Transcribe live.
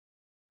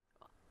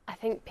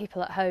think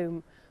people at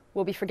home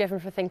will be forgiven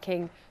for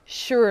thinking,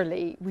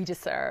 surely we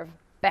deserve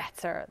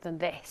better than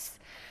this.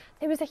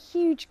 There was a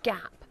huge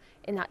gap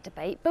in that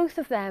debate. Both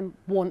of them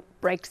want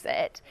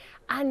Brexit,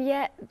 and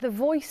yet the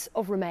voice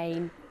of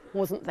Remain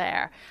wasn't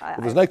there. Well,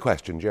 there's no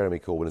question Jeremy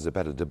Corbyn is a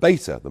better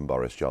debater than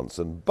Boris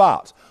Johnson,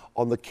 but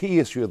on the key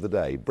issue of the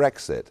day,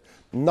 Brexit,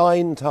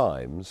 9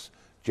 times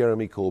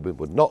Jeremy Corbyn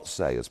would not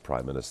say as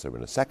Prime Minister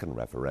in a second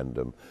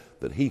referendum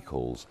that he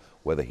calls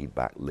whether he'd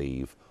back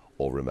Leave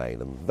or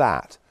Remain, and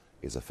that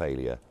is a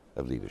failure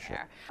of leadership.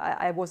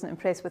 I wasn't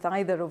impressed with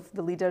either of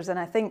the leaders, and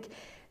I think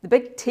the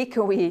big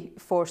takeaway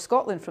for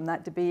Scotland from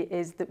that debate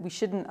is that we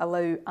shouldn't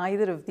allow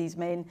either of these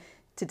men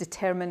to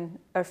determine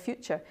our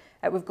future.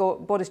 We've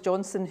got Boris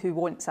Johnson, who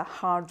wants a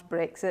hard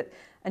Brexit,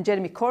 and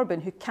Jeremy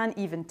Corbyn, who can't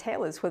even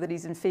tell us whether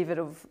he's in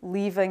favour of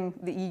leaving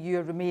the EU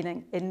or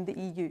remaining in the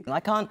EU. I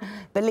can't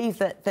believe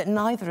that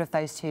neither of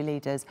those two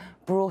leaders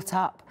brought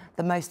up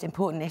the most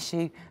important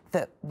issue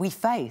that we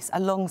face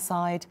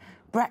alongside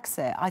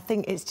Brexit. I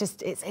think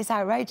it's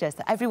outrageous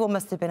that everyone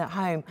must have been at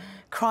home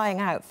crying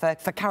out for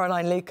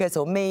Caroline Lucas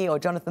or me or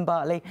Jonathan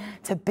Bartley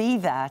to be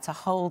there to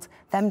hold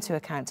them to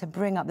account, to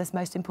bring up this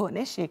most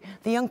important issue.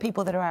 The young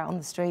people that are out on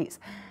the streets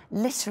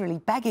literally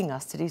begging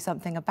us to do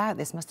something about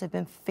this must have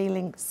been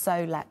feeling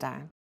so let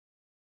down.